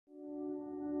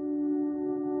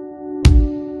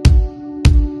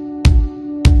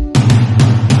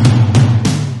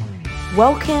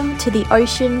Welcome to the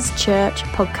Oceans Church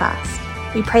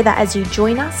podcast. We pray that as you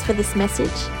join us for this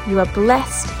message, you are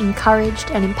blessed,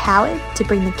 encouraged, and empowered to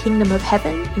bring the kingdom of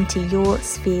heaven into your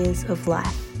spheres of life.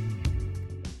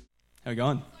 How are we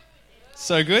going?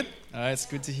 So good? It's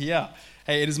good to hear.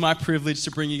 Hey, it is my privilege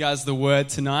to bring you guys the word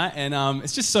tonight, and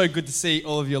it's just so good to see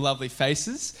all of your lovely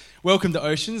faces. Welcome to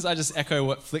Oceans. I just echo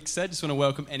what Flick said. Just want to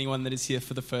welcome anyone that is here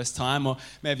for the first time, or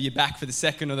maybe you're back for the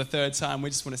second or the third time. We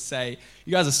just want to say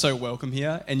you guys are so welcome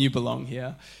here, and you belong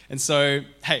here. And so,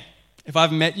 hey, if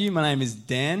I've met you, my name is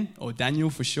Dan, or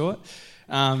Daniel for short.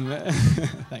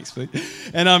 Thanks, Flick.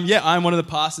 And I'm one of the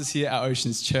pastors here at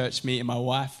Oceans Church. Me and my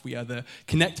wife, we are the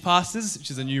Connect pastors,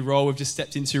 which is a new role we've just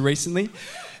stepped into recently.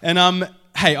 And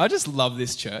hey, I just love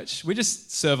this church. We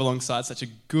just serve alongside such a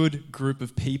good group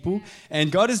of people, and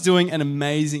God is doing an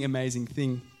amazing, amazing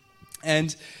thing.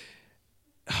 And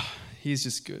He's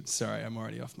just good. Sorry, I'm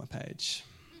already off my page.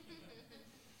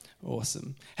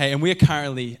 Awesome. Hey, and we are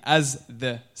currently, as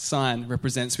the sign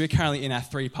represents, we're currently in our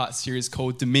 3-part series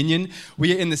called Dominion.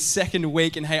 We are in the second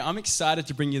week, and hey, I'm excited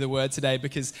to bring you the word today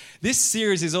because this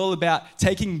series is all about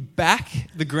taking back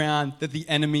the ground that the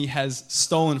enemy has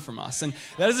stolen from us. And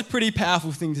that is a pretty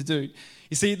powerful thing to do.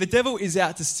 You see, the devil is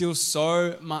out to steal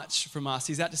so much from us.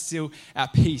 He's out to steal our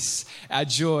peace, our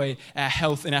joy, our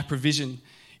health, and our provision.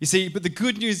 You see, but the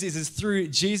good news is through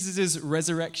Jesus'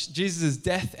 resurrection, Jesus'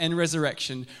 death and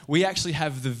resurrection, we actually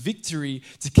have the victory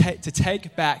to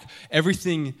take back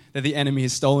everything that the enemy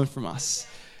has stolen from us.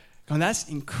 And that's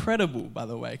incredible, by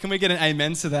the way. Can we get an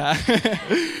amen to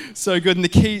that? So good. And the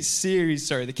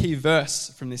key verse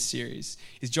from this series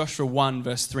is Joshua 1,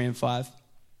 verse 3 and 5.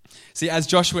 See, as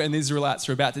Joshua and the Israelites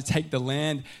were about to take the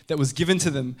land that was given to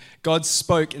them, God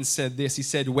spoke and said this. He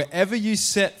said, "Wherever you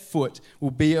set foot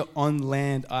will be on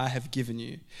land I have given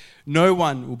you. No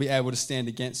one will be able to stand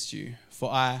against you, for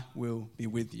I will be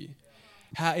with you."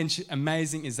 How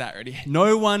amazing is that already?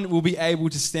 No one will be able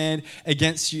to stand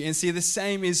against you. And see, the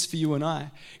same is for you and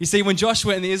I. You see, when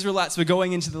Joshua and the Israelites were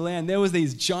going into the land, there was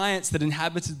these giants that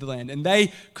inhabited the land, and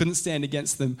they couldn't stand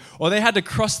against them. Or they had to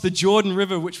cross the Jordan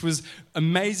River, which was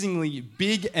amazingly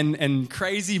big and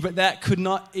crazy, but that could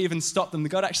not even stop them.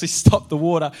 God actually stopped the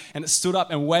water, and it stood up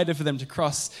and waited for them to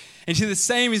cross. And see, the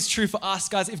same is true for us,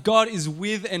 guys. If God is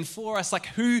with and for us, like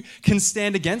who can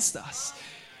stand against us?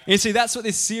 And see, that's what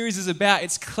this series is about.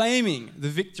 It's claiming the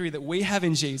victory that we have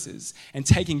in Jesus and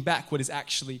taking back what is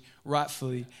actually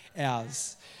rightfully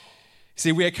ours.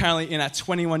 See, we are currently in our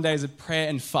 21 days of prayer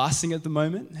and fasting at the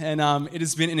moment, and it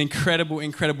has been an incredible,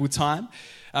 incredible time.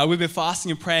 We've been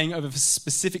fasting and praying over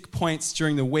specific points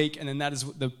during the week, and then that is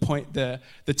the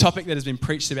topic that has been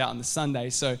preached about on the Sunday.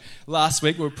 So last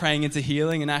week we were praying into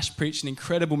healing, and Ash preached an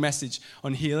incredible message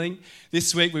on healing.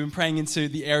 This week we've been praying into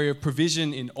the area of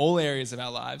provision in all areas of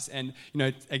our lives, and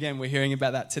again, we're hearing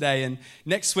about that today. And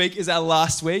next week is our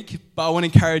last week, but I want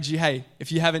to encourage you, hey,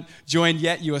 if you haven't joined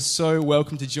yet, you are so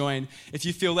welcome to join. If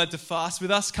you feel led to fast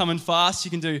with us, come and fast.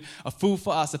 You can do a full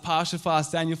fast, a partial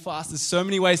fast, Daniel fast. There's so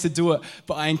many ways to do it,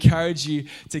 but I encourage you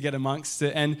to get amongst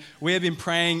it. And we have been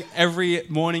praying every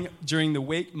morning during the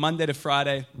week, Monday to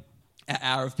Friday, at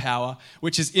Hour of Power,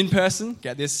 which is in person,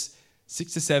 get this,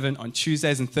 6 to 7 on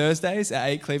Tuesdays and Thursdays at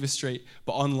 8 Cleaver Street,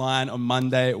 but online on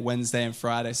Monday, Wednesday, and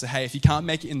Friday. So hey, if you can't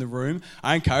make it in the room,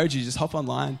 I encourage you, just hop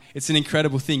online. It's an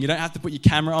incredible thing. You don't have to put your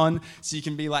camera on so you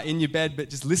can be like in your bed, but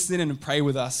just listen in and pray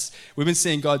with us. We've been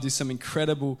seeing God do some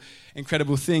incredible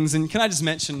things. And can I just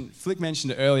mention, Flick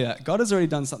mentioned it earlier, God has already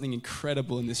done something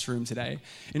incredible in this room today.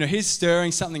 He's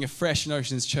stirring something afresh in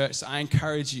Oceans Church. So I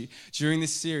encourage you, during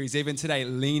this series, even today,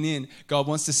 lean in. God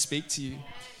wants to speak to you.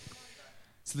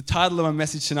 So the title of my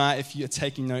message tonight, if you're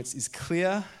taking notes, is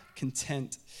Clear,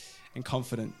 Content, and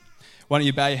Confident. Why don't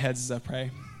you bow your heads as I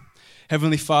pray?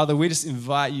 Heavenly Father, we just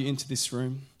invite you into this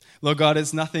room. Lord God,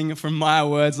 it's nothing from my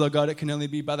words, Lord God, it can only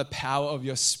be by the power of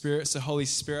your Spirit. So Holy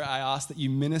Spirit, I ask that you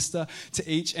minister to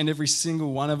each and every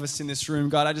single one of us in this room.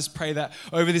 God, I just pray that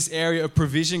over this area of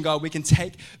provision, God, we can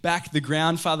take back the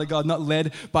ground, Father God, not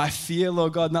led by fear,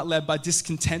 Lord God, not led by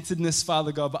discontentedness,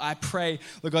 Father God, but I pray,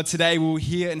 Lord God, today we will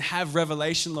hear and have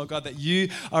revelation, Lord God, that you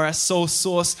are our sole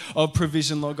source of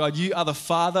provision, Lord God. You are the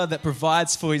Father that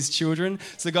provides for his children.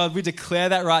 So God, we declare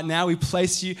that right now. We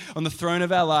place you on the throne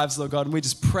of our lives, Lord God, and we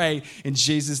just pray in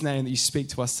Jesus' name that you speak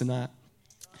to us tonight.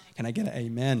 Can I get an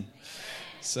amen?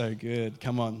 So good.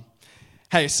 Come on.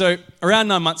 Hey, so around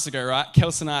 9 months ago, right,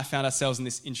 Kels and I found ourselves in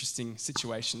this interesting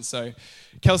situation. So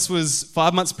Kels was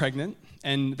 5 months pregnant,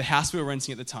 and the house we were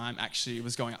renting at the time actually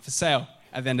was going up for sale.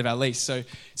 at the end of our lease. So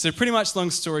pretty much,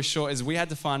 long story short, is we had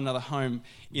to find another home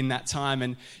in that time.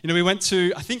 And, we went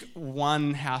to, I think,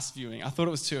 one house viewing. I thought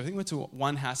it was two. I think we went to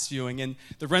one house viewing. And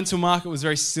the rental market was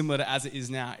very similar to as it is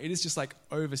now. It is just like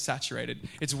oversaturated.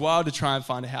 It's wild to try and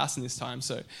find a house in this time.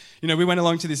 So, we went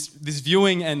along to this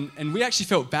viewing and we actually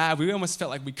felt bad. We almost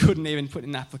felt like we couldn't even put in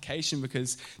an application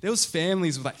because there was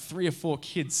families with like 3 or 4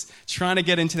 kids trying to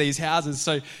get into these houses.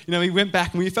 So, we went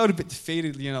back and we felt a bit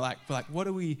defeated, we're like, what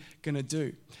are we going to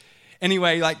do?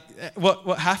 Anyway,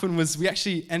 what happened was we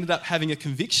actually ended up having a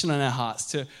conviction on our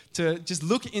hearts to just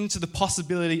look into the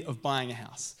possibility of buying a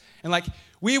house. And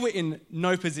we were in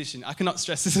no position. I cannot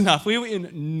stress this enough. We were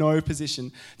in no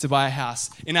position to buy a house.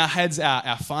 In our heads,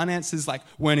 our finances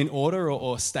weren't in order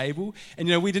or stable. And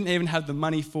we didn't even have the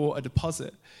money for a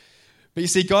deposit. But you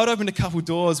see, God opened a couple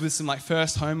doors with some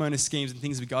first homeowner schemes and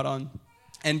things we got on.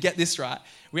 And get this right,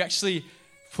 we actually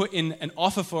put in an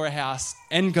offer for a house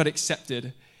and got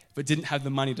accepted, but didn't have the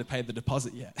money to pay the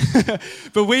deposit yet.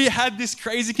 But we had this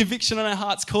crazy conviction on our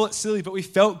hearts, call it silly, but we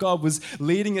felt God was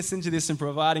leading us into this and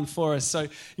providing for us. So,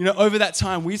 over that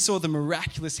time, we saw the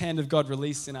miraculous hand of God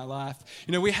released in our life.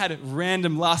 We had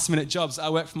random last-minute jobs. I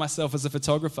worked for myself as a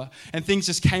photographer, and things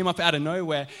just came up out of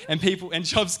nowhere, and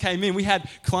jobs came in. We had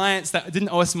clients that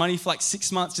didn't owe us money for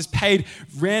 6 months, just paid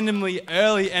randomly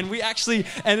early, and we actually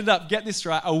ended up, get this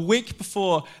right, a week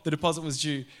before the deposit was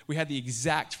due, we had the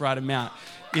exact right amount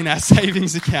in our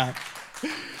savings account.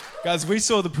 Guys, we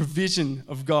saw the provision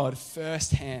of God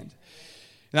firsthand.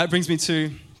 And that brings me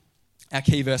to our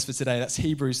key verse for today. That's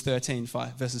Hebrews 13,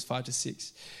 verses 5 to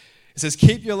 6. It says,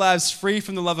 keep your lives free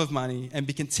from the love of money and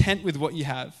be content with what you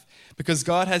have, because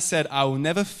God has said, I will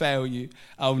never fail you.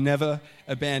 I will never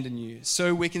abandon you.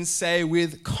 So we can say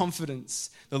with confidence,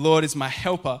 the Lord is my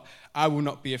helper. I will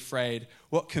not be afraid.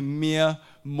 What can mere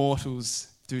mortals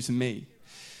do to me?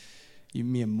 You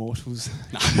mere mortals.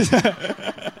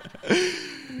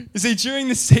 You see, during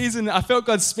this season, I felt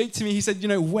God speak to me. He said,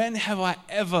 when have I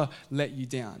ever let you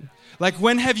down?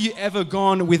 When have you ever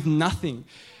gone with nothing?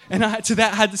 And I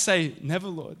had to say, never,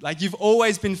 Lord. You've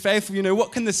always been faithful.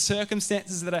 What can the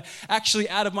circumstances that are actually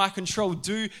out of my control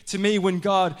do to me when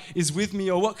God is with me?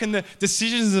 Or what can the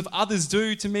decisions of others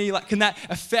do to me? Can that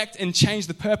affect and change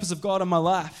the purpose of God on my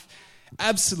life?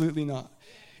 Absolutely not.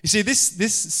 You see,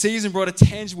 this season brought a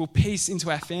tangible peace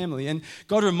into our family, and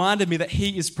God reminded me that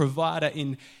He is provider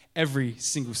in every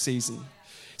single season.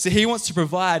 So He wants to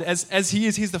provide, as He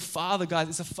is, He's the Father, guys.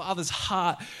 It's a Father's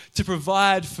heart to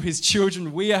provide for His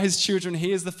children. We are His children.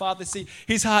 He is the Father. See,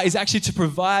 His heart is actually to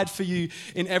provide for you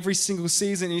in every single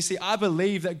season. And you see, I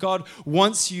believe that God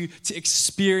wants you to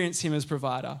experience Him as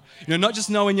provider. Not just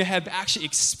know in your head, but actually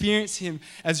experience Him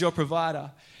as your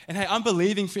provider. And hey, I'm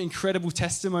believing for incredible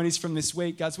testimonies from this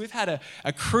week, guys. We've had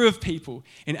a crew of people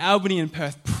in Albany and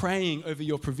Perth praying over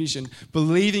your provision,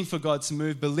 believing for God to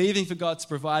move, believing for God to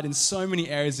provide in so many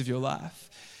areas of your life.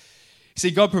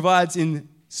 See, God provides in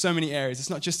so many areas.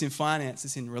 It's not just in finance,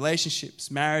 it's in relationships,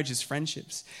 marriages,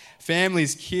 friendships,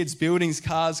 families, kids, buildings,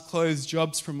 cars, clothes,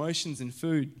 jobs, promotions, and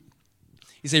food.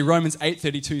 You see, Romans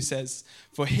 8:32 says,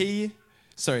 For he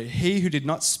who did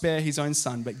not spare his own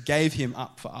son, but gave him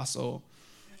up for us all,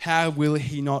 how will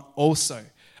He not also,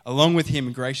 along with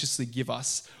Him, graciously give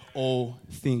us all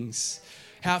things?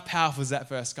 How powerful is that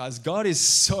verse, guys? God is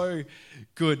so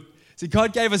good. See,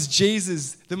 God gave us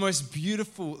Jesus, the most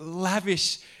beautiful,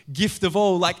 lavish gift of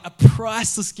all, a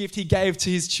priceless gift He gave to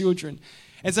His children.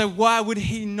 And so why would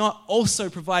He not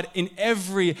also provide in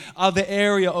every other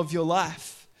area of your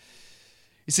life?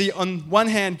 You see, on one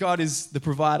hand, God is the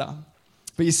provider.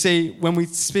 But you see, when we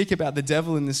speak about the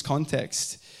devil in this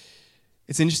context,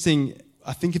 it's interesting,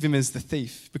 I think of him as the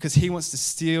thief because he wants to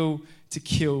steal, to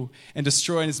kill, and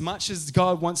destroy. And as much as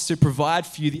God wants to provide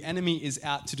for you, the enemy is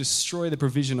out to destroy the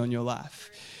provision on your life.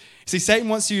 See, Satan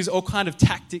wants to use all kinds of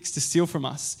tactics to steal from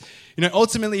us.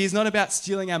 Ultimately, he's not about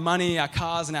stealing our money, our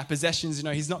cars, and our possessions.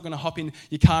 He's not going to hop in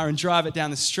your car and drive it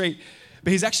down the street.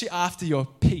 But he's actually after your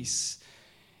peace.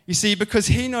 You see, because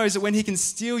he knows that when he can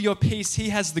steal your peace, he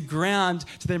has the ground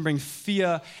to then bring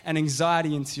fear and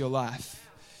anxiety into your life.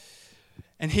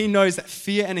 And he knows that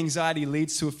fear and anxiety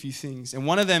leads to a few things. And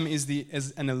one of them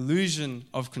is an illusion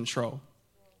of control.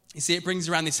 You see, it brings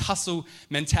around this hustle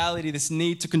mentality, this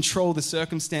need to control the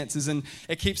circumstances, and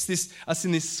it keeps us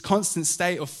in this constant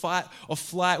state of fight or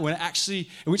flight, which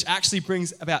actually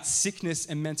brings about sickness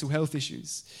and mental health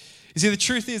issues. You see, the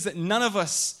truth is that none of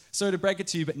us, sorry to break it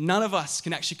to you, but none of us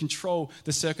can actually control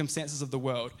the circumstances of the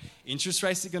world. Interest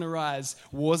rates are going to rise,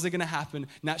 wars are going to happen,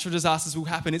 natural disasters will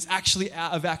happen. It's actually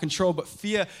out of our control, but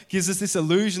fear gives us this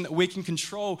illusion that we can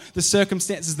control the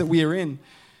circumstances that we are in.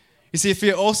 You see,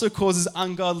 fear also causes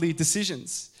ungodly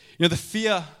decisions. The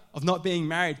fear of not being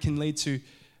married can lead to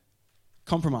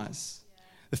compromise.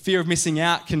 The fear of missing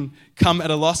out can come at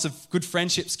a loss of good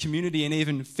friendships, community, and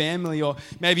even family, or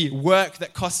maybe work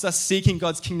that costs us seeking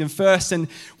God's kingdom first, and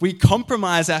we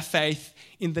compromise our faith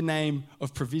in the name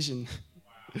of provision.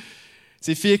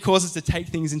 See, fear causes us to take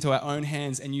things into our own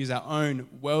hands and use our own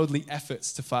worldly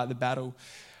efforts to fight the battle.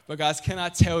 But guys, can I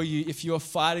tell you, if you're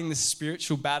fighting the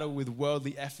spiritual battle with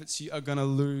worldly efforts, you are going to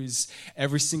lose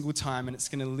every single time, and it's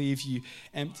going to leave you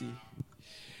empty.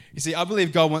 You see, I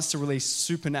believe God wants to release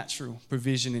supernatural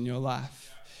provision in your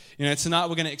life. Tonight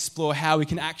we're going to explore how we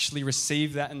can actually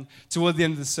receive that. And toward the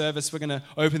end of the service, we're going to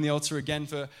open the altar again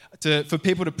for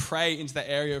people to pray into that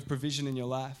area of provision in your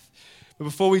life. But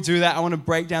before we do that, I want to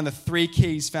break down the 3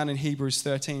 keys found in Hebrews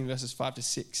 13, verses 5 to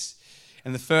 6.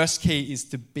 And the first key is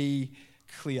to be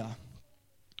clear,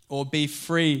 or be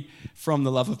free from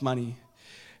the love of money.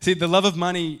 See, the love of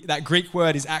money, that Greek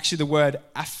word is actually the word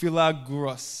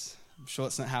aphilaguros. I'm sure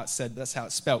that's not how it's said, but that's how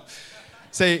it's spelled.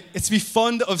 So it's to be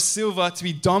fond of silver, to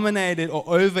be dominated or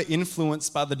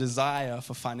over-influenced by the desire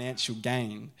for financial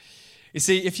gain. You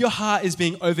see, if your heart is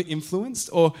being over-influenced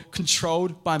or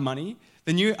controlled by money,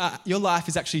 then your life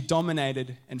is actually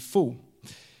dominated and full.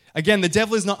 Again, the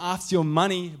devil is not after your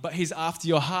money, but he's after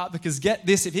your heart, because get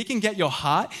this, if he can get your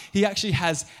heart, he actually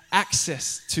has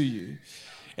access to you.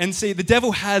 And see, the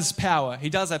devil has power. He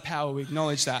does have power, we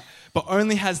acknowledge that, but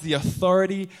only has the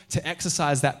authority to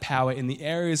exercise that power in the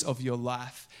areas of your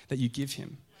life that you give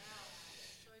him.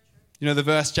 The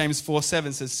verse James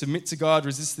 4:7 says, submit to God,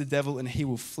 resist the devil, and he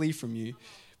will flee from you.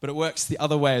 But it works the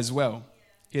other way as well.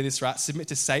 Hear this right? Submit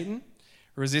to Satan,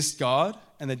 resist God,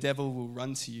 and the devil will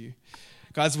run to you.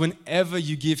 Guys, whenever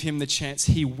you give him the chance,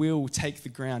 he will take the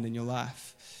ground in your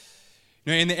life.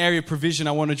 In the area of provision,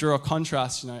 I want to draw a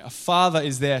contrast. A father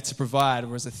is there to provide,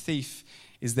 whereas a thief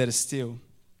is there to steal.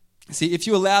 See, if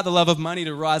you allow the love of money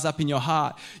to rise up in your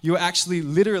heart, you are actually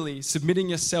literally submitting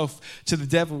yourself to the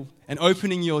devil and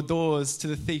opening your doors to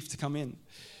the thief to come in.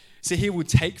 See, he will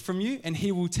take from you, and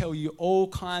he will tell you all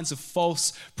kinds of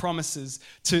false promises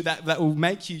that will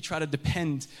make you try to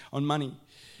depend on money.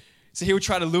 So he will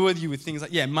try to lure you with things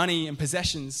like, money and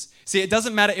possessions. See, it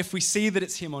doesn't matter if we see that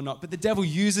it's him or not, but the devil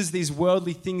uses these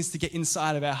worldly things to get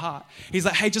inside of our heart. He's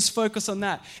like, hey, just focus on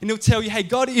that. And he'll tell you, hey,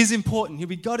 God is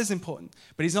important. God is important,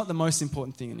 but he's not the most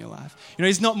important thing in your life.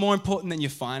 He's not more important than your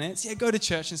finance. Go to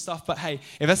church and stuff, but hey,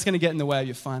 if that's going to get in the way of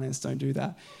your finance, don't do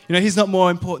that. He's not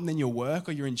more important than your work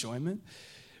or your enjoyment.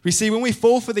 We see, when we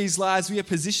fall for these lies, we are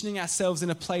positioning ourselves in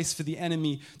a place for the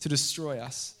enemy to destroy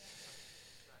us.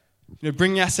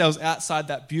 Bringing ourselves outside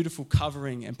that beautiful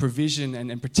covering and provision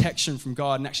and protection from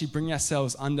God, and actually bringing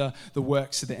ourselves under the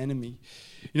works of the enemy.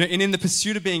 And in the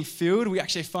pursuit of being filled, we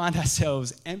actually find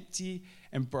ourselves empty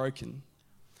and broken.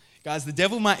 Guys, the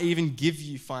devil might even give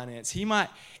you finance. He might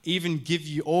even give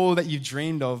you all that you've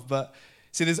dreamed of. But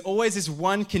see, there's always this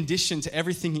one condition to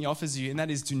everything he offers you, and that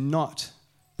is, do not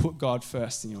put God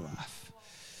first in your life.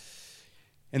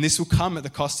 And this will come at the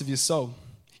cost of your soul.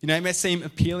 It may seem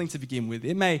appealing to begin with.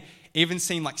 It may even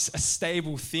seem like a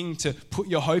stable thing to put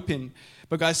your hope in.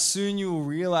 But guys, soon you will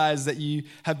realize that you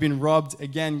have been robbed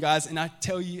again, guys. And I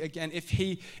tell you again, if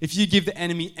you give the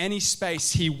enemy any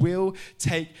space, he will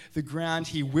take the ground.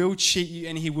 He will cheat you,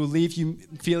 and he will leave you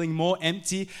feeling more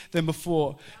empty than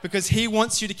before. Because he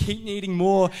wants you to keep needing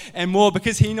more and more,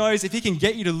 because he knows if he can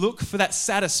get you to look for that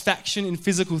satisfaction in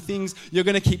physical things, you're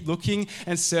going to keep looking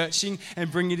and searching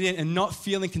and bring it in and not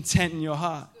feeling content in your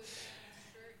heart.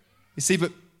 You see,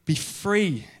 but be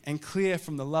free and clear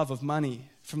from the love of money,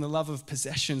 from the love of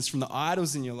possessions, from the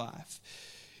idols in your life.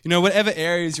 Whatever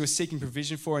areas you're seeking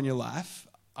provision for in your life,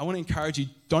 I want to encourage you,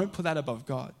 don't put that above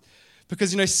God.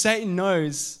 Because, Satan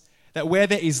knows that where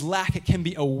there is lack, it can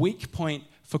be a weak point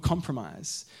for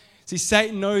compromise. See,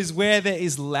 Satan knows where there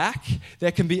is lack,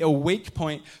 there can be a weak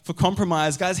point for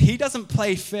compromise. Guys, he doesn't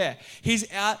play fair.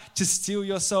 He's out to steal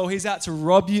your soul. He's out to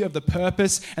rob you of the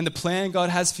purpose and the plan God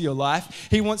has for your life.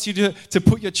 He wants you to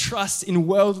put your trust in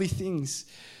worldly things.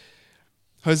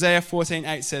 Hosea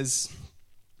 14:8 says,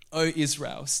 O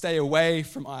Israel, stay away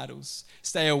from idols.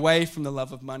 Stay away from the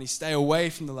love of money. Stay away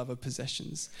from the love of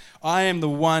possessions. I am the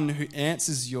one who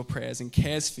answers your prayers and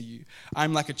cares for you. I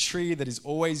am like a tree that is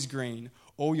always green.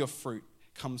 All your fruit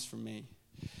comes from me.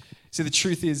 So the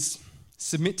truth is,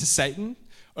 submit to Satan,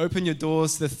 open your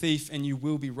doors to the thief, and you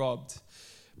will be robbed.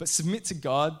 But submit to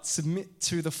God, submit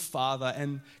to the Father.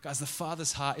 And guys, the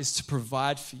Father's heart is to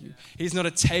provide for you. He's not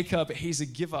a taker, but he's a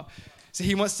giver. So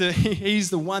he's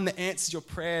the one that answers your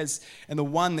prayers and the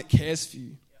one that cares for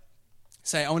you.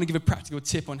 I want to give a practical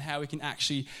tip on how we can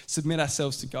actually submit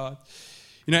ourselves to God.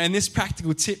 And this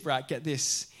practical tip, right, get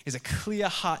this, is a clear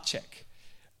heart check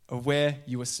of where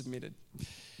you are submitted.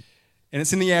 And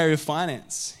it's in the area of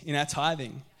finance, in our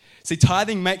tithing. See,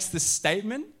 tithing makes the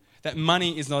statement that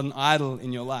money is not an idol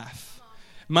in your life.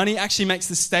 Money actually makes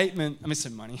the statement,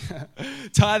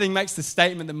 tithing makes the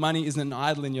statement that money isn't an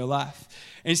idol in your life.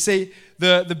 And you see,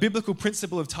 the biblical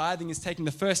principle of tithing is taking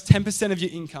the first 10% of your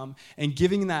income and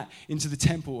giving that into the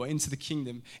temple or into the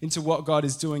kingdom, into what God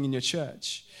is doing in your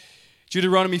church.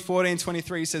 Deuteronomy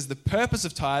 14:23 says, the purpose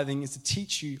of tithing is to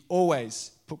teach you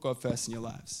always put God first in your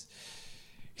lives.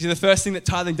 You see, the first thing that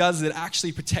tithing does is it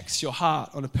actually protects your heart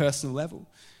on a personal level.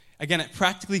 Again, it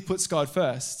practically puts God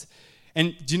first.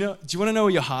 And do you want to know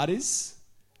where your heart is?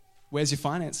 Where's your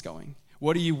finance going?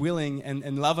 What are you willing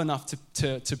and love enough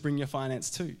to bring your finance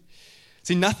to?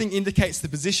 See, nothing indicates the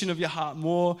position of your heart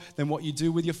more than what you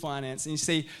do with your finance. And you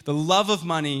see, the love of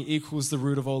money equals the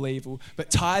root of all evil.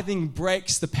 But tithing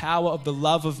breaks the power of the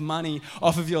love of money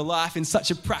off of your life in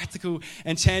such a practical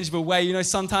and tangible way.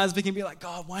 Sometimes we can be like,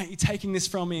 God, why aren't you taking this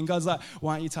from me? And God's like,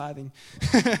 why aren't you tithing?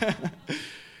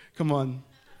 Come on.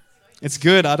 It's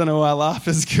good. I don't know why I laugh.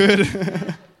 It's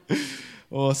good.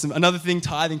 Awesome. Another thing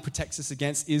tithing protects us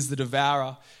against is the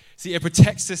devourer. See, it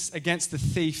protects us against the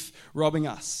thief robbing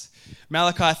us.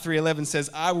 Malachi 3:11 says,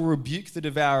 I will rebuke the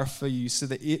devourer for you so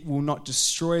that it will not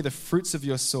destroy the fruits of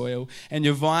your soil, and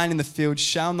your vine in the field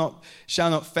shall not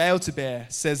fail to bear,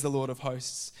 says the Lord of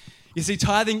hosts. You see,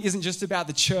 tithing isn't just about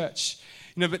the church.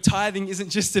 But tithing isn't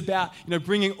just about,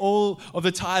 bringing all of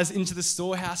the tithes into the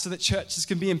storehouse so that churches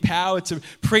can be empowered to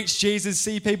preach Jesus,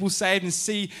 see people saved, and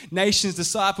see nations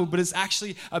discipled. But it's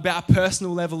actually about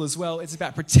personal level as well. It's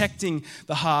about protecting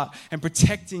the heart and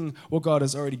protecting what God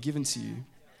has already given to you.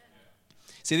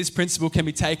 See, this principle can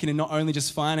be taken in not only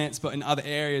just finance, but in other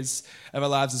areas of our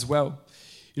lives as well.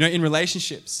 In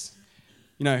relationships,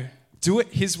 do it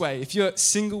His way. If you're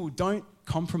single, don't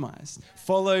compromise.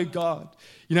 Follow God.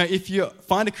 If you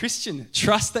find a Christian,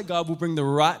 trust that God will bring the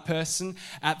right person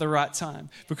at the right time.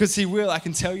 Because He will, I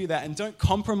can tell you that. And don't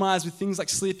compromise with things like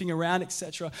sleeping around,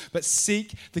 etc. But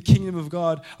seek the kingdom of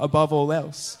God above all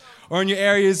else. Or in your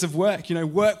areas of work,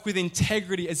 work with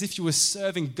integrity as if you were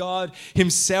serving God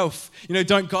Himself.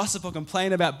 Don't gossip or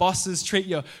complain about bosses. Treat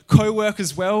your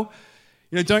co-workers well.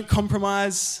 Don't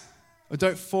compromise or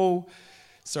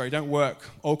don't work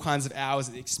all kinds of hours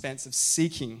at the expense of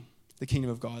seeking the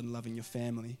kingdom of God and loving your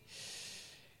family. And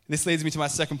this leads me to my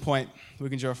second point we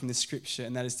can draw from this scripture,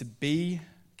 and that is to be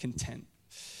content.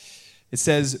 It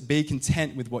says, be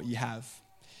content with what you have.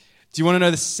 Do you want to know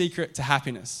the secret to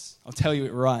happiness? I'll tell you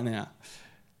it right now.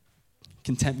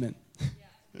 Contentment.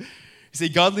 You see,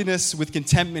 godliness with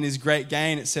contentment is great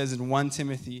gain, it says in 1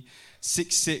 Timothy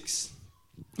 6:6.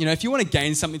 If you want to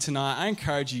gain something tonight, I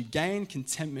encourage you, gain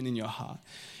contentment in your heart.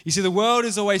 You see, the world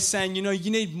is always saying, you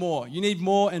need more. You need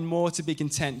more and more to be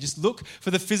content. Just look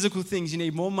for the physical things. You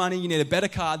need more money. You need a better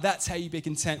car. That's how you be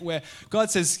content. Where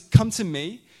God says, come to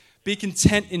me, be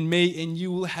content in me, and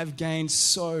you will have gained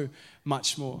so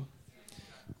much more.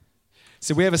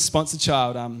 So we have a sponsored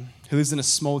child who lives in a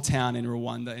small town in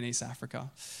Rwanda in East Africa.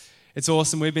 It's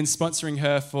awesome. We've been sponsoring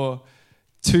her for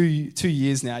 2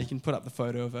 years now. You can put up the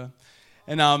photo of her.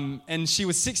 And she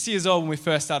was 6 years old when we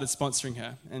first started sponsoring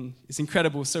her. And it's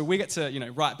incredible. So we get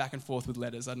to, write back and forth with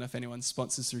letters. I don't know if anyone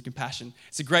sponsors through Compassion.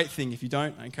 It's a great thing. If you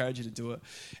don't, I encourage you to do it.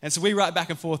 And so we write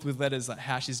back and forth with letters like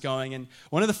how she's going. And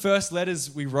one of the first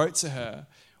letters we wrote to her,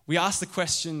 we asked the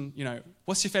question,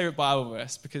 what's your favorite Bible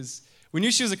verse? Because we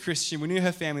knew she was a Christian. We knew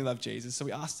her family loved Jesus. So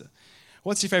we asked her,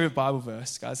 what's your favorite Bible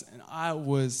verse, guys? And I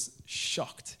was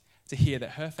shocked to hear that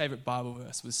her favorite Bible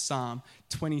verse was Psalm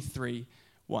 23:1.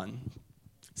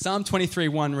 Psalm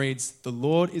 23:1 reads, the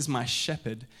Lord is my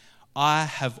shepherd. I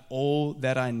have all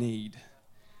that I need.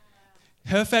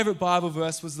 Her favorite Bible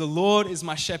verse was, the Lord is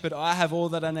my shepherd. I have all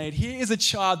that I need. Here is a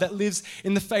child that lives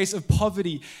in the face of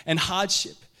poverty and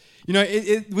hardship.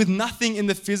 With nothing in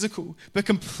the physical, but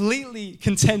completely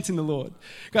content in the Lord.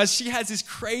 Guys, she has this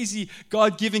crazy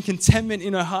God-given contentment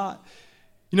in her heart.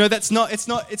 It's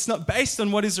not based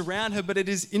on what is around her, but it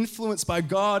is influenced by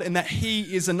God and that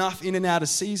He is enough in and out of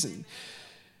season.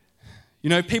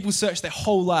 People search their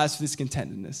whole lives for this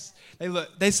contentedness.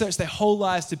 They search their whole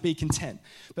lives to be content,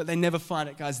 but they never find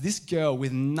it. Guys, this girl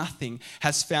with nothing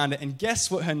has found it. And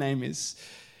guess what her name is?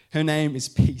 Her name is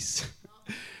peace.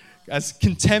 Guys,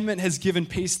 contentment has given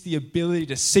peace the ability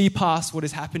to see past what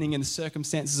is happening in the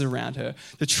circumstances around her,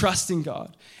 to trust in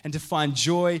God, and to find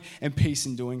joy and peace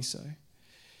in doing so.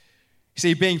 You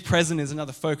see, being present is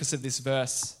another focus of this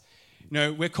verse.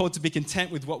 We're called to be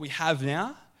content with what we have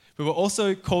now, but we're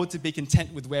also called to be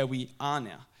content with where we are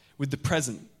now, with the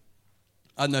present.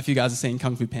 I don't know if you guys have seen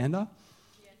Kung Fu Panda.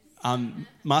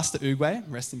 Master Oogway,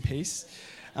 rest in peace.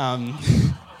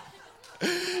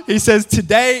 He says,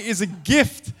 today is a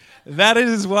gift. That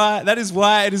is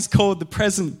why it is called the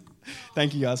present.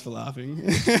 Thank you guys for laughing.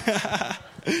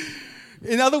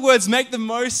 In other words, make the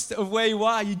most of where you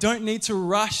are. You don't need to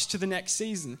rush to the next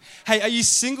season. Hey, are you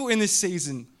single in this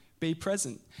season? Be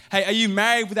present. Hey, are you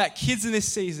married without kids in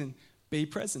this season? Be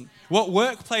present. What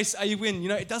workplace are you in?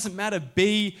 It doesn't matter.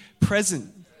 Be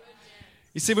present.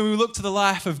 You see, when we look to the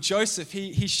life of Joseph,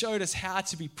 he showed us how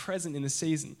to be present in the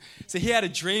season. So he had a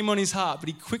dream on his heart, but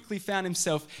he quickly found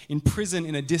himself in prison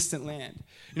in a distant land.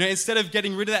 Instead of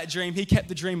getting rid of that dream, he kept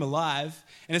the dream alive.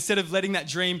 And instead of letting that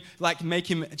dream make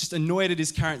him just annoyed at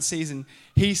his current season,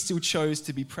 he still chose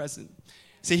to be present.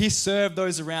 See, he served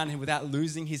those around him without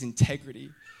losing his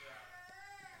integrity.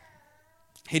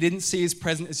 He didn't see his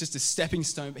present as just a stepping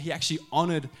stone, but he actually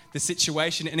honored the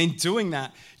situation. And in doing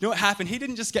that, you know what happened? He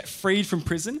didn't just get freed from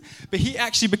prison, but he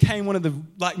actually became one of the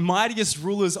mightiest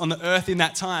rulers on the earth in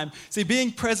that time. See,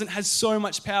 being present has so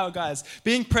much power, guys.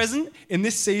 Being present in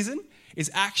this season is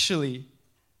actually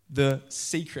the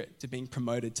secret to being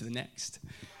promoted to the next.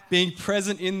 Being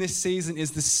present in this season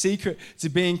is the secret to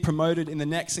being promoted in the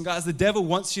next. And guys, the devil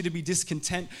wants you to be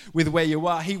discontent with where you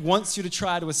are. He wants you to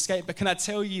try to escape. But can I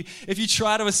tell you, if you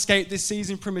try to escape this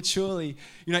season prematurely,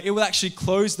 it will actually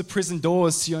close the prison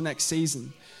doors to your next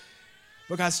season.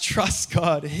 But guys, trust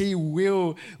God. He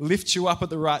will lift you up at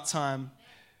the right time.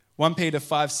 1 Peter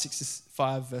 5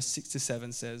 verse 6 to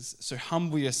 7 says, so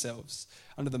humble yourselves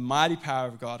under the mighty power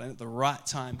of God, and at the right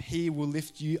time, he will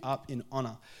lift you up in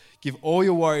honor. Give all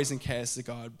your worries and cares to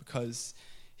God because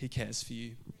he cares for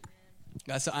you.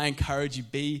 Guys, so I encourage you,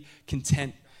 be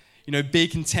content. Be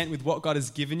content with what God has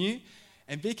given you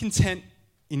and be content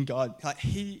in God.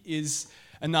 He is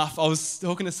enough. I was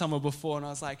talking to someone before and I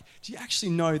was like, do you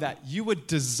actually know that you were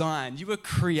designed, you were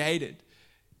created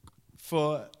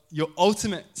for your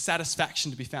ultimate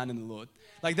satisfaction to be found in the Lord?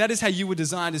 That is how you were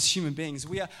designed as human beings.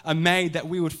 We are made that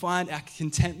we would find our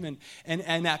contentment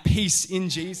and our peace in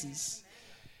Jesus.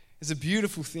 It's a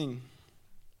beautiful thing.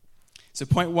 So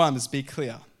point 1 is be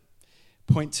clear.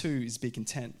 Point 2 is be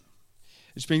content.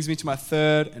 Which brings me to my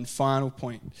third and final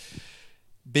point.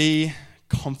 Be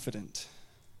confident.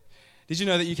 Did you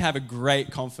know that you can have a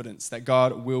great confidence that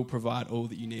God will provide all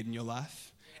that you need in your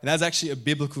life? And that's actually a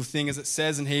biblical thing, as it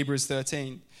says in Hebrews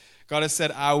 13. God has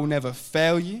said, I will never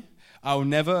fail you. I will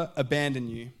never abandon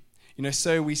you.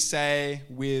 So we say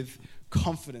with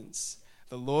confidence,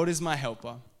 the Lord is my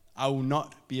helper. I will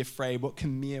not be afraid. What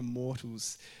can mere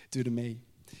mortals do to me?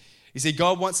 You see,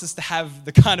 God wants us to have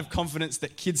the kind of confidence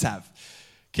that kids have.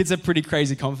 Kids have pretty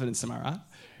crazy confidence, am I right?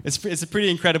 It's a pretty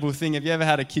incredible thing. Have you ever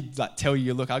had a kid tell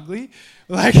you look ugly?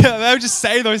 They'll just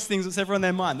say those things, whatever on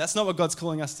their mind. That's not what God's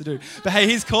calling us to do. But hey,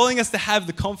 he's calling us to have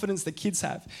the confidence that kids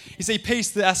have. You see,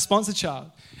 Peace, our sponsor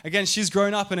child, again, she's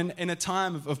grown up in a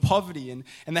time of poverty and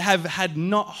they have had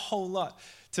not a whole lot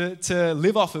to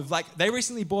live off of. They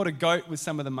recently bought a goat with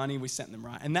some of the money we sent them,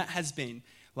 right? And that has been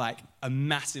a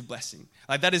massive blessing.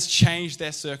 That has changed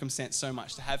their circumstance so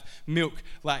much to have milk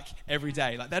every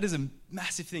day. That is a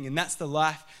massive thing, and that's the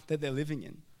life that they're living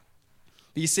in.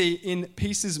 But you see, in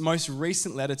Peace's most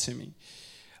recent letter to me,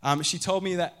 she told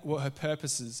me that what her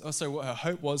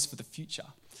hope was for the future.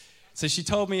 So she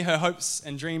told me her hopes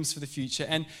and dreams for the future.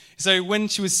 And so when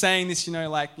she was saying this,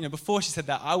 before she said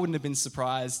that, I wouldn't have been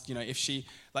surprised, if she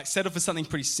settled for something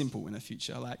pretty simple in the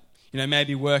future,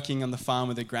 maybe working on the farm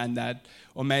with her granddad,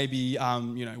 or maybe,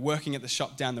 working at the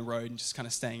shop down the road and just kind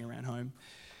of staying around home.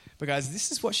 But guys, this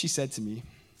is what she said to me.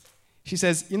 She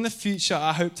says, in the future,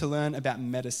 I hope to learn about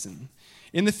medicine.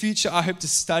 In the future, I hope to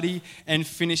study and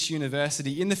finish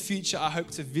university. In the future, I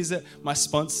hope to visit my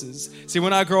sponsors. See,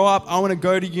 when I grow up, I want to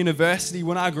go to university.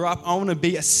 When I grow up, I want to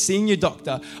be a senior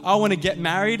doctor. I want to get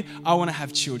married. I want to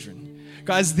have children.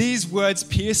 Guys, these words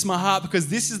pierce my heart because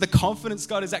this is the confidence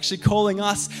God is actually calling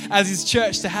us as his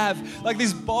church to have.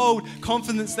 This bold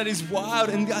confidence that is wild.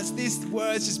 And guys, these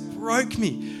words just broke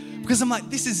me because I'm like,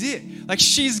 this is it.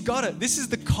 She's got it. This is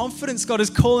the confidence God is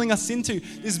calling us into.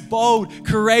 This bold,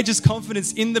 courageous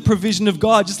confidence in the provision of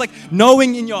God. Just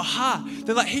knowing in your heart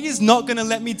that he is not going to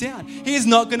let me down. He is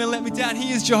not going to let me down.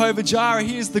 He is Jehovah Jireh.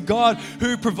 He is the God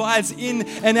who provides in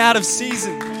and out of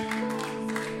season.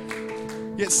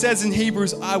 It says in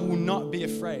Hebrews, I will not be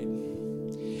afraid.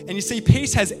 And you see,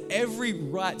 Peace has every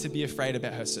right to be afraid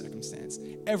about her circumstance.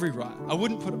 Every right. I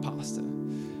wouldn't put it past her.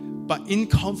 But in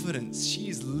confidence, she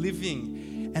is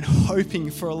living and hoping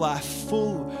for a life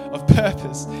full of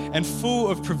purpose and full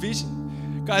of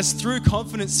provision. Guys, through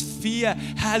confidence, fear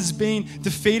has been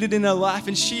defeated in her life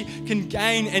and she can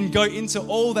gain and go into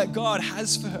all that God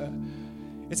has for her.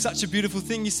 It's such a beautiful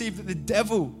thing. You see that the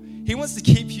devil, he wants to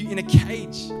keep you in a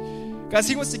cage. Guys,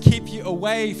 he wants to keep you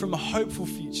away from a hopeful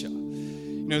future.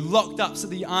 Locked up so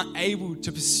that you aren't able to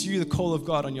pursue the call of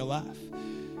God on your life.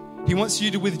 He wants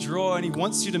you to withdraw, and he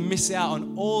wants you to miss out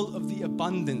on all of the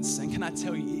abundance. And can I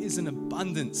tell you, it is an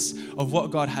abundance of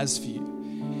what God has for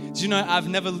you. Do you know, I've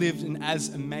never lived an as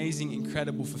amazing,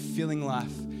 incredible, fulfilling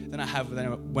life than I have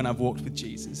when I've walked with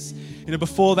Jesus.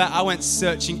 Before that, I went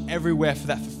searching everywhere for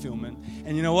that fulfillment.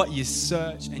 And you know what? You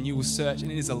search and you will search, and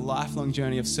it is a lifelong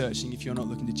journey of searching if you're not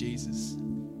looking to Jesus.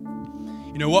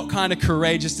 What kind of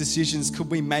courageous decisions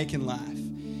could we make in life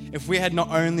if we had not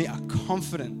only a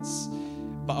confidence,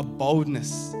 but a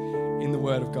boldness in the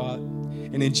Word of God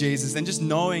and in Jesus, and just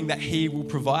knowing that He will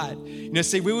provide.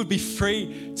 See, we would be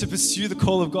free to pursue the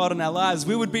call of God in our lives.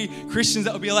 We would be Christians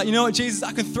that would be like, you know what, Jesus,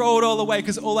 I can throw it all away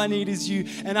because all I need is you,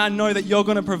 and I know that you're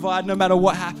going to provide no matter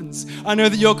what happens. I know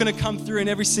that you're going to come through in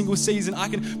every single season. I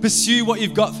can pursue what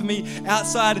you've got for me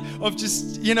outside of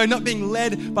just, not being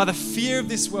led by the fear of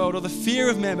this world or the fear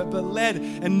of man, but led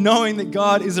and knowing that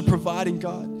God is a providing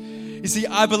God. You see,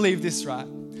 I believe this, right?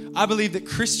 I believe that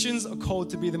Christians are called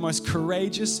to be the most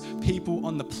courageous people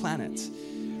on the planet.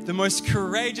 The most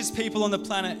courageous people on the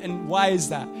planet. And why is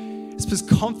that? It's because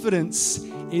confidence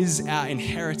is our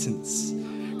inheritance.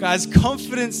 Guys,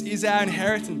 confidence is our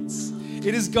inheritance.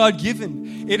 It is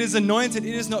God-given. It is anointed.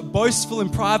 It is not boastful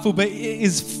and prideful, but it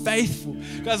is faithful.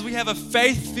 Guys, we have a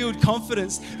faith-filled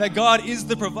confidence that God is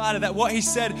the provider, that what He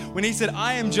said when He said,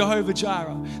 I am Jehovah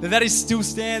Jireh, that still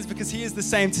stands because He is the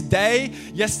same today,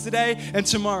 yesterday, and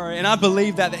tomorrow. And I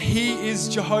believe that He is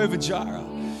Jehovah Jireh.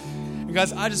 And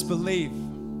guys, I just believe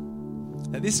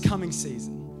that this coming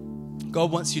season,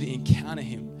 God wants you to encounter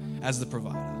Him as the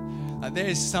provider. There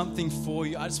is something for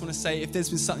you. I just want to say, if there's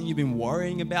been something you've been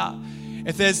worrying about,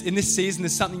 if there's in this season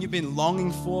there's something you've been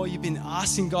longing for, you've been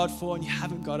asking God for, and you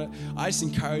haven't got it, I just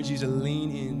encourage you to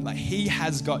lean in. He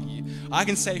has got you. I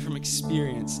can say from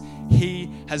experience,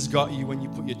 He has got you when you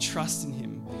put your trust in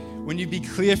Him. When you be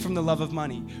clear from the love of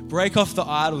money, break off the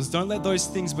idols. Don't let those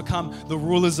things become the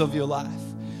rulers of your life.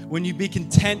 When you be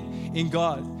content in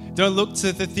God, don't look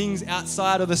to the things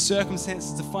outside of the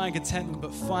circumstances to find contentment,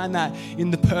 but find that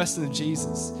in the person of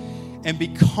Jesus. And be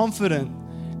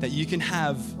confident that you can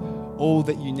have all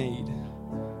that you need.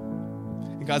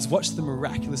 And guys, watch the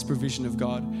miraculous provision of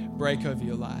God break over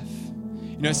your life.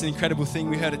 It's an incredible thing.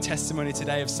 We heard a testimony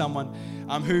today of someone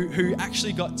who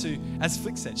actually got to, as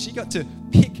Flick said, she got to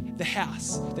pick the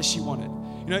house that she wanted.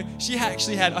 She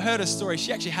actually had, I heard a story,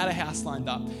 she actually had a house lined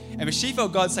up. But she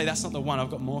felt God say, that's not the one, I've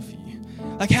got more for you.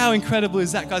 How incredible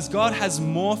is that, guys? God has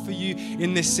more for you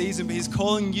in this season, but He's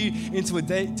calling you into a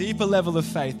deeper level of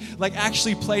faith,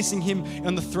 actually placing Him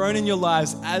on the throne in your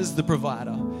lives as the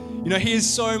provider. He is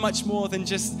so much more than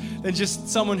just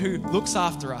someone who looks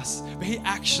after us, but He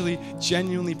actually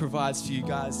genuinely provides for you,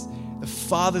 guys. The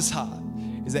Father's heart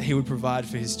is that He would provide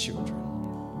for His children.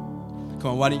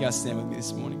 Come on, why don't you guys stand with me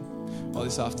this morning or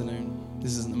this afternoon?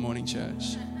 This isn't the morning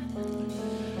church.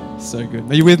 So good.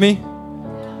 Are you with me?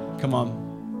 Come on.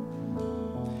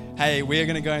 Hey, we are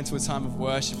going to go into a time of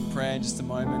worship and prayer in just a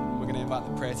moment. We're going to invite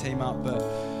the prayer team up. But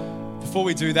before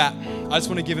we do that, I just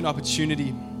want to give an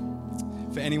opportunity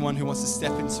for anyone who wants to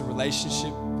step into a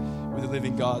relationship with the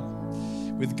living God,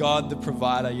 with God the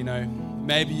provider.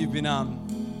 Maybe you've been,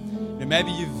 maybe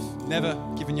you've never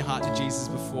given your heart to Jesus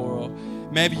before, or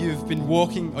maybe you've been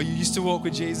walking, or you used to walk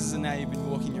with Jesus and now you've been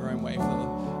walking your own way for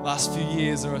the last few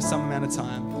years or some amount of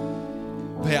time.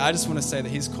 But hey, I just want to say that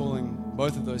He's calling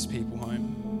both of those people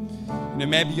home.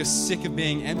 Maybe you're sick of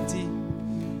being empty.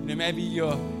 Maybe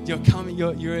you're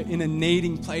in a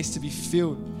needing place to be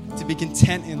filled, to be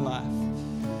content in life.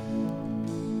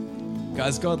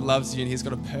 Guys, God loves you and He's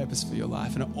got a purpose for your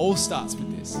life. And it all starts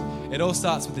with this. It all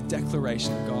starts with the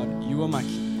declaration of God, you are my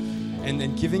King. And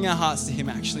then giving our hearts to Him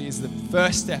actually is the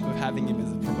first step of having Him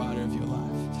as the provider of your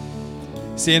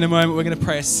life. See, in a moment, we're going to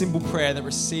pray a simple prayer that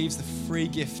receives the free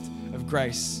gift of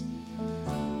grace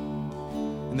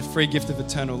and the free gift of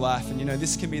eternal life. And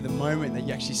this can be the moment that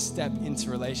you actually step into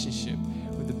relationship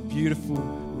with a beautiful,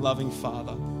 loving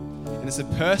Father. And it's a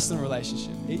personal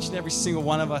relationship. Each and every single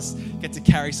one of us get to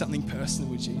carry something personal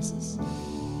with Jesus.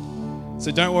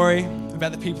 So don't worry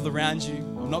about the people around you.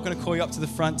 I'm not going to call you up to the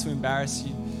front to embarrass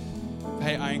you. But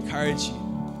hey, I encourage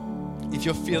you, if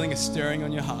you're feeling a stirring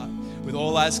on your heart, with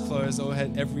all eyes closed,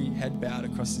 every head bowed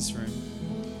across this room.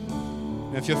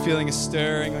 And if you're feeling a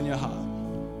stirring on your heart,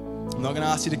 I'm not going to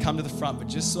ask you to come to the front, but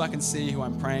just so I can see who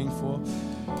I'm praying for,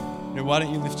 why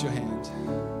don't you lift your hand?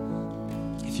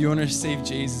 If you want to receive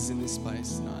Jesus in this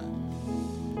place tonight,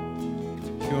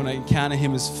 if you want to encounter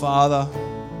Him as Father,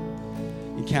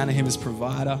 encounter him as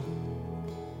provider,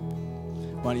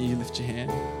 why don't you lift your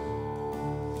hand?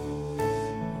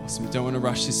 Awesome. You don't want to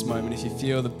rush this moment. If you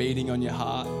feel the beating on your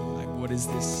heart, like, what is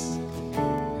this?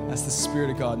 That's the Spirit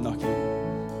of God knocking.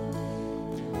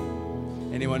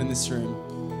 Anyone in this room?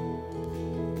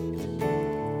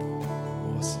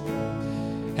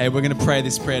 Awesome. Hey, we're going to pray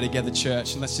this prayer together,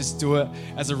 church, and let's just do it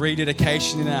as a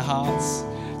rededication in our hearts.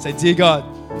 Say, dear God,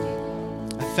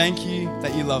 I thank you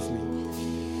that you love me.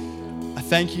 I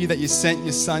thank you that you sent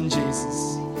your son,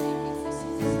 Jesus,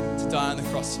 to die on the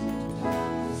cross for me.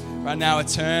 Right now, I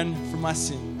turn from my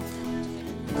sin.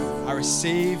 I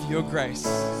receive your grace.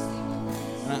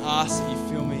 And I ask that you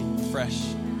fill me afresh.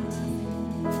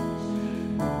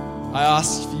 I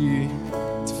ask for you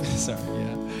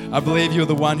I believe you're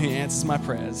the one who answers my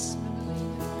prayers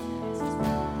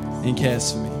and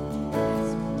cares for me.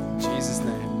 In Jesus'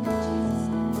 name,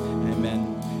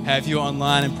 amen. Hey, if you're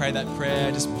online and pray that prayer,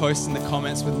 just post in the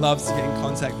comments. We'd love to get in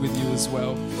contact with you as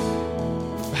well.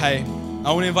 Hey,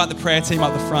 I want to invite the prayer team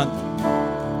up the front.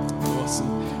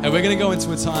 Awesome. Hey, we're going to go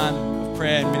into a time of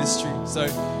prayer and ministry. So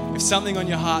if something on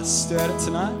your heart stirred it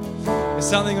tonight, if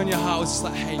something on your heart was just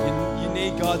like, hey, you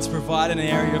need God to provide in an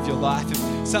area of your life, if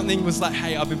something was like,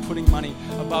 hey, I've been putting money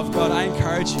above God, I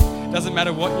encourage you. It doesn't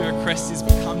matter what your request is,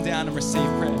 but come down and receive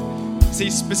prayer.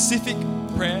 See, specific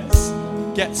prayers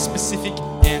get specific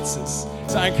answers.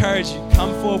 So I encourage you,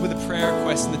 come forward with a prayer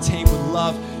request and the team would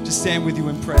love to stand with you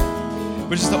in prayer.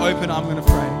 But just to open, I'm going to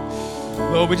pray.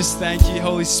 Lord, we just thank you,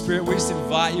 Holy Spirit. We just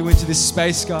invite you into this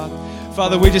space, God.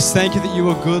 Father, we just thank you that you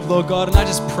are good, Lord God. And I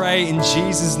just pray in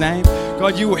Jesus' name,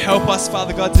 God, you will help us,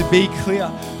 Father God, to be clear.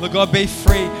 Lord God, be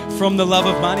free from the love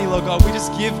of money, Lord God. We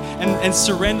just give and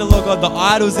surrender, Lord God, the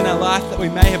idols in our life that we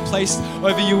may have placed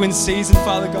over you in season,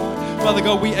 Father God. Father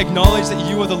God, we acknowledge that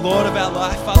you are the Lord of our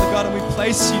life, Father God, and we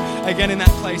place you again in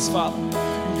that place, Father.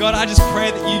 God, I just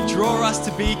pray that you draw us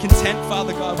to be content,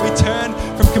 Father God. We turn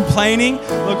from complaining,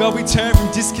 Lord God. We turn from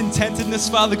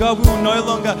discontentedness, Father God. We will no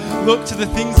longer look to the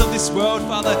things of this world,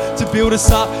 Father, to build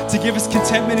us up, to give us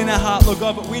contentment in our heart, Lord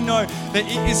God. But we know that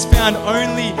it is found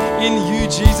only in you,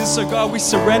 Jesus. So God, we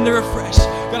surrender afresh.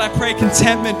 God, I pray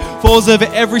contentment falls over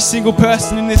every single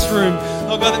person in this room.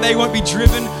 Lord God, that they won't be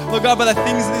driven, Lord God, by the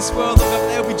things of this world. Lord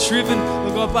God, they will be driven,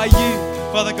 Lord God, by you.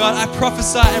 Father God, I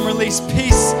prophesy and release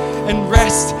peace and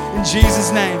rest in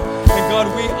Jesus' name. And God,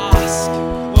 we ask,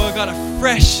 Lord God, a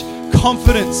fresh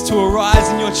confidence to arise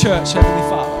in your church, Heavenly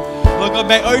Father. Lord God,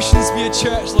 may Oceans be a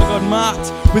church, Lord God,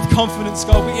 marked with confidence,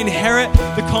 God. We inherit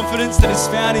the confidence that is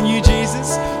found in you,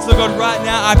 Jesus. So, God, right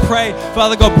now I pray,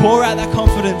 Father God, pour out that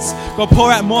confidence. God, pour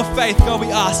out more faith. God,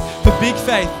 we ask for big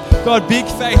faith. God, big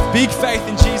faith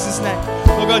in Jesus' name.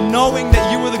 Lord God, knowing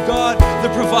that you are the God, the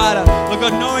provider. Lord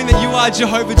God, knowing that you are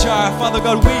Jehovah Jireh. Father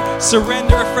God, we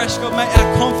surrender afresh. God, may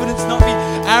our confidence not be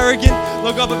arrogant,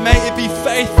 Lord God, but may it be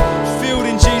faith-filled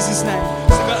in Jesus' name.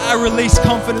 So God, I release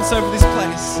confidence over this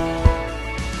place.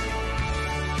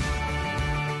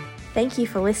 Thank you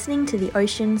for listening to the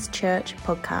Oceans Church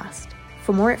podcast.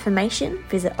 For more information,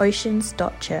 visit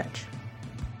oceans.church.